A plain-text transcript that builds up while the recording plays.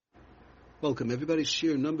Welcome, everybody.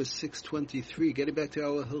 Shir number 623. Getting back to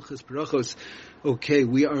our Hilchos Brachos. Okay,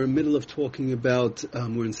 we are in the middle of talking about,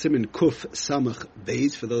 we're in Siman Kuf Samach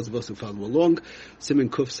Beis, for those of us who follow along. Siman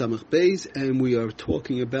Kuf Samach Beis, and we are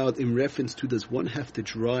talking about, in reference to, does one have to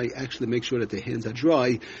actually make sure that their hands are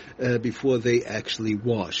dry before they actually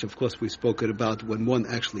wash. Of course, we've spoken about when one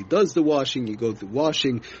actually does the washing, you go through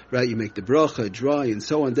washing, right, you make the bracha dry and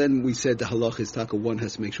so on. Then we said the halach is taka, one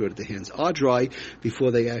has to make sure that the hands are dry before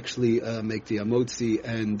they actually make the amotzi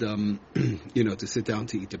and, to sit down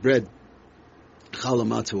to eat the bread.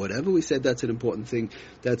 Chalamatz or whatever, we said that's an important thing.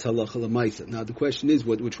 That's halacha l'maisa. Now the question is,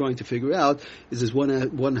 what we're trying to figure out is, does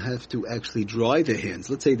one have to actually dry their hands?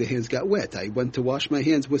 Let's say the hands got wet. I went to wash my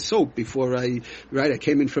hands with soap before I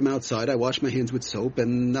came in from outside. I washed my hands with soap,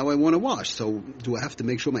 and now I want to wash. So do I have to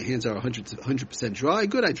make sure my hands are 100% dry?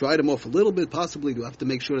 Good. I dried them off a little bit. Possibly, do I have to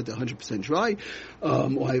make sure that they're 100% dry?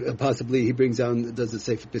 Possibly, he brings down, does it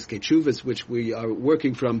say for Piskei Teshuvos, which we are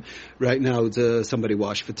working from right now? Somebody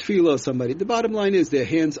wash for tefillah, somebody. The bottom line is their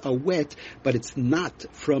hands are wet, but it's not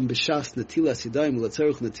from b'shas netilas yadayim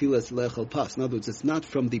l'tzarich netilas lechel pas. In other words, it's not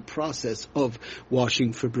from the process of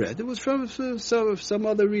washing for bread. It was from some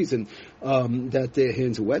other reason that their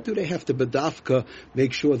hands are wet. Do they have to bedafka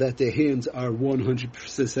make sure that their hands are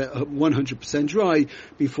 100% dry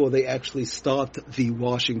before they actually start the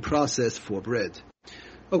washing process for bread?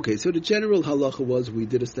 Okay, so the general halacha was, we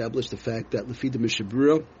did establish the fact that Lefi the Mishnah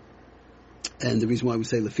Berurah, and the reason why we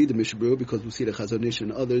say Lefi the Mishnah Berurah, because we see the Chazon Ish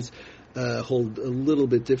and others hold a little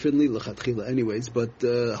bit differently, l'chatchila anyways, but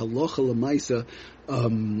halacha l'maisa,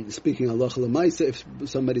 speaking halacha l'maisa, if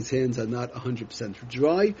somebody's hands are not 100%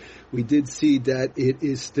 dry, we did see that it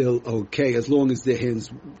is still okay, as long as their hands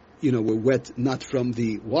were wet, not from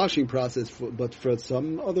the washing process, but for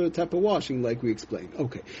some other type of washing, like we explained.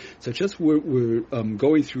 Okay, so just we're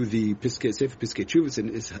going through the Sefer Piskei Teshuvos in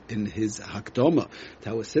his Hakdama,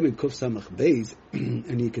 Tawa Siman Kuf Samach Beis,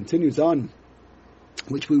 and he continues on,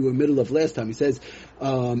 which we were middle of last time. He says,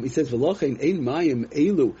 "V'lochein ein mayim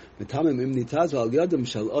elu metamim im nitaz al yadam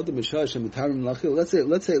shel adam mishash metarim lachil." Let's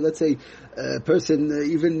say a person,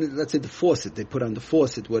 even let's say the faucet, they put on the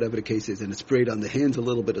faucet, whatever the case is, and it's sprayed on the hands a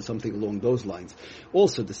little bit or something along those lines.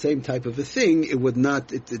 Also, the same type of a thing. It would not.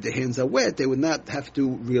 The hands are wet. They would not have to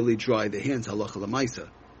really dry the hands. Halacha l'maisa.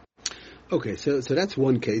 Okay, so that's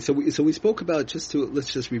one case. So we spoke about,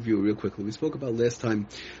 let's just review real quickly. We spoke about last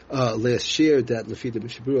year, that Lefi the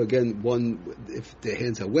Mishnah Berurah, again, if their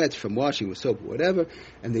hands are wet from washing with soap or whatever,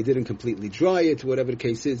 and they didn't completely dry it, whatever the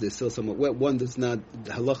case is, they're still somewhat wet, one does not,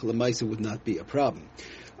 halacha l'maisa would not be a problem.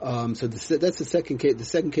 So that's the second case. The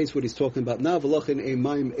second case, what he's talking about now, v'lachin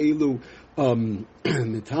emaim elu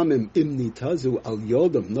mitamim imni tazu al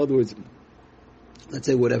yodam. In other words, let's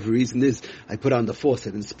say whatever reason is, I put on the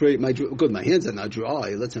faucet and spray my hands are not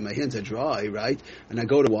dry. Let's say my hands are dry, right? And I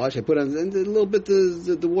go to wash, I put on and a little bit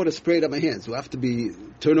the water sprayed on my hands. So I have to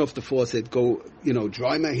turn off the faucet, go,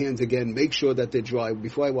 dry my hands again, make sure that they're dry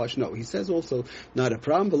before I wash. No, he says also not a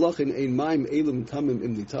problem. V'lachin ein mayim elum tamim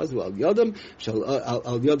im nitazu al yadam shel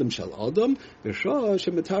adam v'shah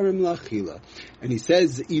shemetarim lachila. And he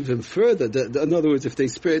says even further, in other words, if they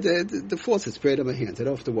spray the faucet sprayed on my hands, I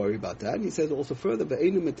don't have to worry about that. And he says also further,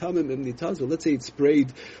 let's say it's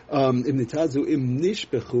sprayed im nitazu im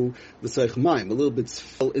nishbechu l'soich mayim, a little bit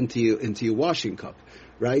fell into your washing cup,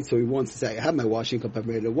 right? So he wants to say, I have my washing cup, I'm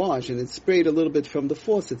ready to wash, and it's sprayed a little bit from the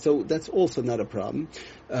faucet. So that's also not a problem,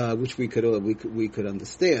 which we could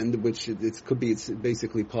understand, which it could be, it's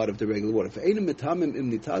basically part of the regular water. In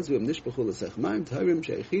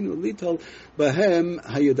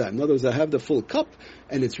other words, I have the full cup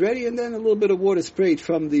and it's ready, and then a little bit of water sprayed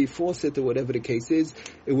from the faucet or whatever the case is,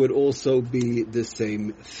 it would also be the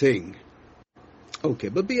same thing. Okay,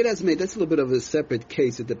 but be it as may, that's a little bit of a separate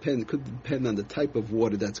case. It could depend on the type of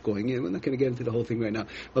water that's going in. We're not going to get into the whole thing right now.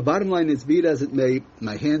 But bottom line is, be it as it may,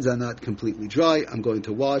 my hands are not completely dry. I'm going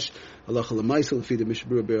to wash. Halacha l'maisa, Lefi the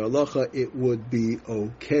Mishnah Berurah ber halacha, it would be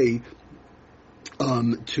okay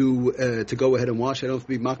to go ahead and wash. I don't have to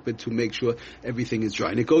be makbid to make sure everything is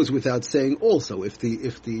dry. And it goes without saying also, if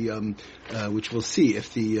the which we'll see,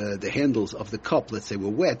 if the handles of the cup, let's say, were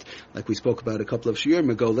wet, like we spoke about a couple of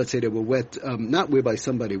shiurim ago, let's say they were wet, not whereby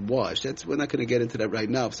somebody washed. We're not going to get into that right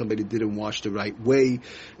now. If somebody didn't wash the right way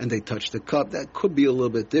and they touched the cup, that could be a little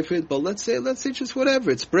bit different. But let's say just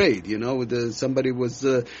whatever, it's sprayed, somebody was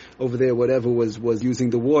over there, whatever was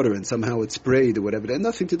using the water and somehow it sprayed or whatever. It had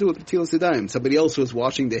nothing to do with Netilas Yadayim. Somebody somebody else was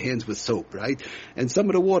washing their hands with soap, right? And some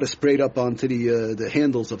of the water sprayed up onto the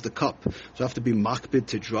handles of the cup. So you have to be makbid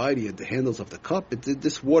to dry the handles of the cup.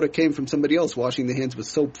 This water came from somebody else washing their hands with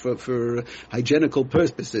soap for hygienical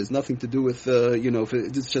purposes, nothing to do with,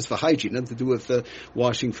 it's just for hygiene, nothing to do with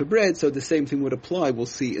washing for bread. So the same thing would apply. We'll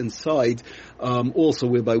see inside, also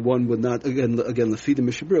whereby one would not, again, Lefida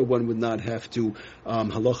Mishabura, one would not have to,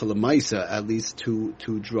 halacha lemaisa, at least to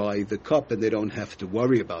dry the cup, and they don't have to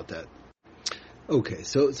worry about that. Okay,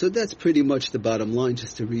 so that's pretty much the bottom line.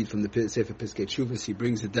 Just to read from the Sefer Piskei Teshuvos, he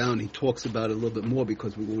brings it down. He talks about it a little bit more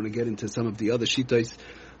because we want to get into some of the other shittos.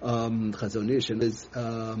 Chazon Ish, and is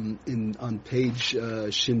on page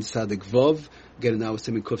Shin Tzadik Vav. Again, now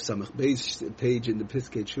Siman Kuf Samach Beis page in the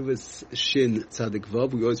Piskei Teshuvos Shin Tzadik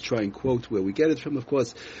Vav. We always try and quote where we get it from, of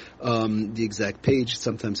course, the exact page.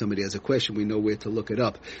 Sometimes somebody has a question, we know where to look it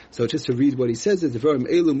up. So just to read what he says is the Devarim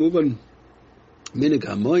Elu Muvan Minig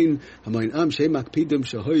Hamoin Am Shemak Pidum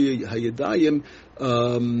Shahoy Hayadayim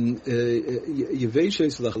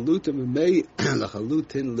Yeveshes Lachalutim May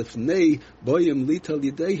Lachalutin Lifnei Boyim Lital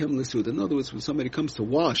Yedeihem Lisud. In other words, when somebody comes to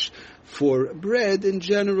wash for bread, in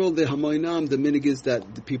general, the Hamoinam, the minig is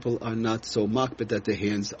that the people are not so makbid that their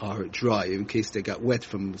hands are dry in case they got wet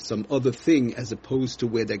from some other thing, as opposed to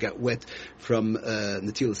where they got wet from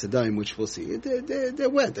Netilas Yadayim, which we'll see. They're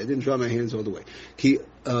wet. I didn't dry my hands all the way.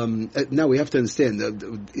 Now we have to understand,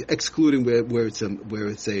 excluding where it's a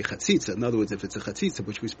chatzitza. In other words, if it's a chatzitza,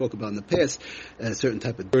 which we spoke about in the past, a certain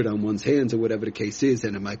type of dirt on one's hands or whatever the case is,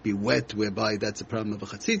 and it might be wet, whereby that's a problem of a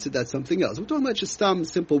chatzitza, that's something else. We're talking about just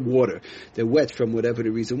simple water. They're wet from whatever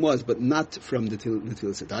the reason was, but not from the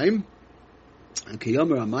Netilas Yadayim.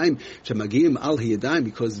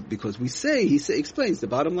 Because we say, he explains, the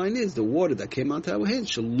bottom line is the water that came onto our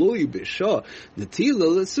hands, the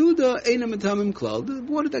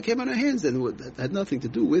water that came on our hands and that had nothing to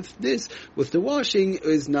do with this, with the washing,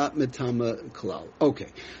 is not metama klal. Okay,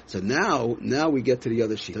 so now we get to the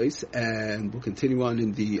other shittos, and we'll continue on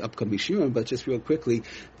in the upcoming shiurim, but just real quickly,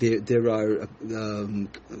 there are a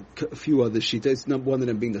few other shittos, one of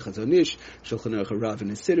them being the Chazon Ish, Shulchan Aruch Rav and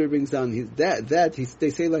his Siddur brings down they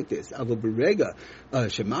say like this: Avo berega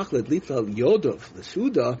shemachlet litlal yodov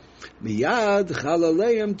l'suda miyad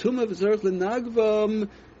chalaleim tumav zerch lenagvam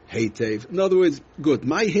heitev. In other words, good.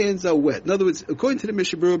 My hands are wet. In other words, according to the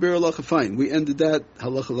Mishabura Ber Halacha, fine. We ended that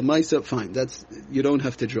halacha lemaisa. Fine. You don't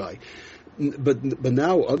have to dry. But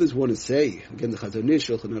now others want to say, again, the Chazon Ish,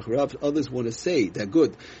 Shulchan Aruch Rav, others want to say that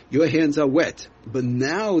good, your hands are wet, but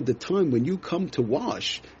now the time when you come to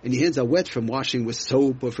wash, and your hands are wet from washing with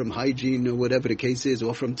soap or from hygiene or whatever the case is,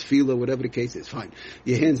 or from tefillah, whatever the case is, fine.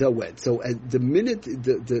 Your hands are wet. So at the minute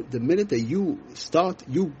that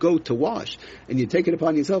you go to wash, and you take it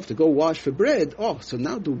upon yourself to go wash for bread, so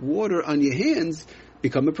now the water on your hands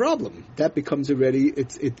become a problem. That becomes already,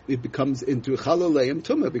 it becomes into chalaleim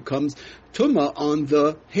tumah, it becomes tumah on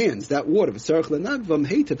the hands, that water.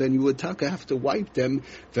 And you would have to wipe them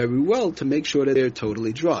very well to make sure that they're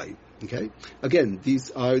totally dry. Okay? Again, these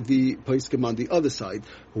are the poskim on the other side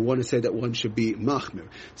who want to say that one should be machmir.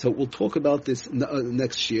 So we'll talk about this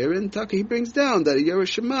next year, and Taka, he brings down that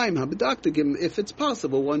Yerushalayim, Habadaktigim, if it's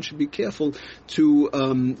possible, one should be careful to,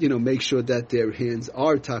 make sure that their hands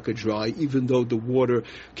are Taka dry, even though the water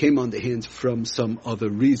came on the hands from some other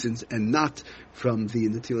reasons and not from the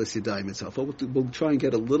Netilas Yadayim itself. We'll try and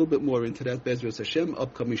get a little bit more into that. Be'ezras Hashem,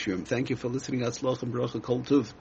 upcoming shiurim. Thank you for listening. Atzlach and Bracha Kol Tuv.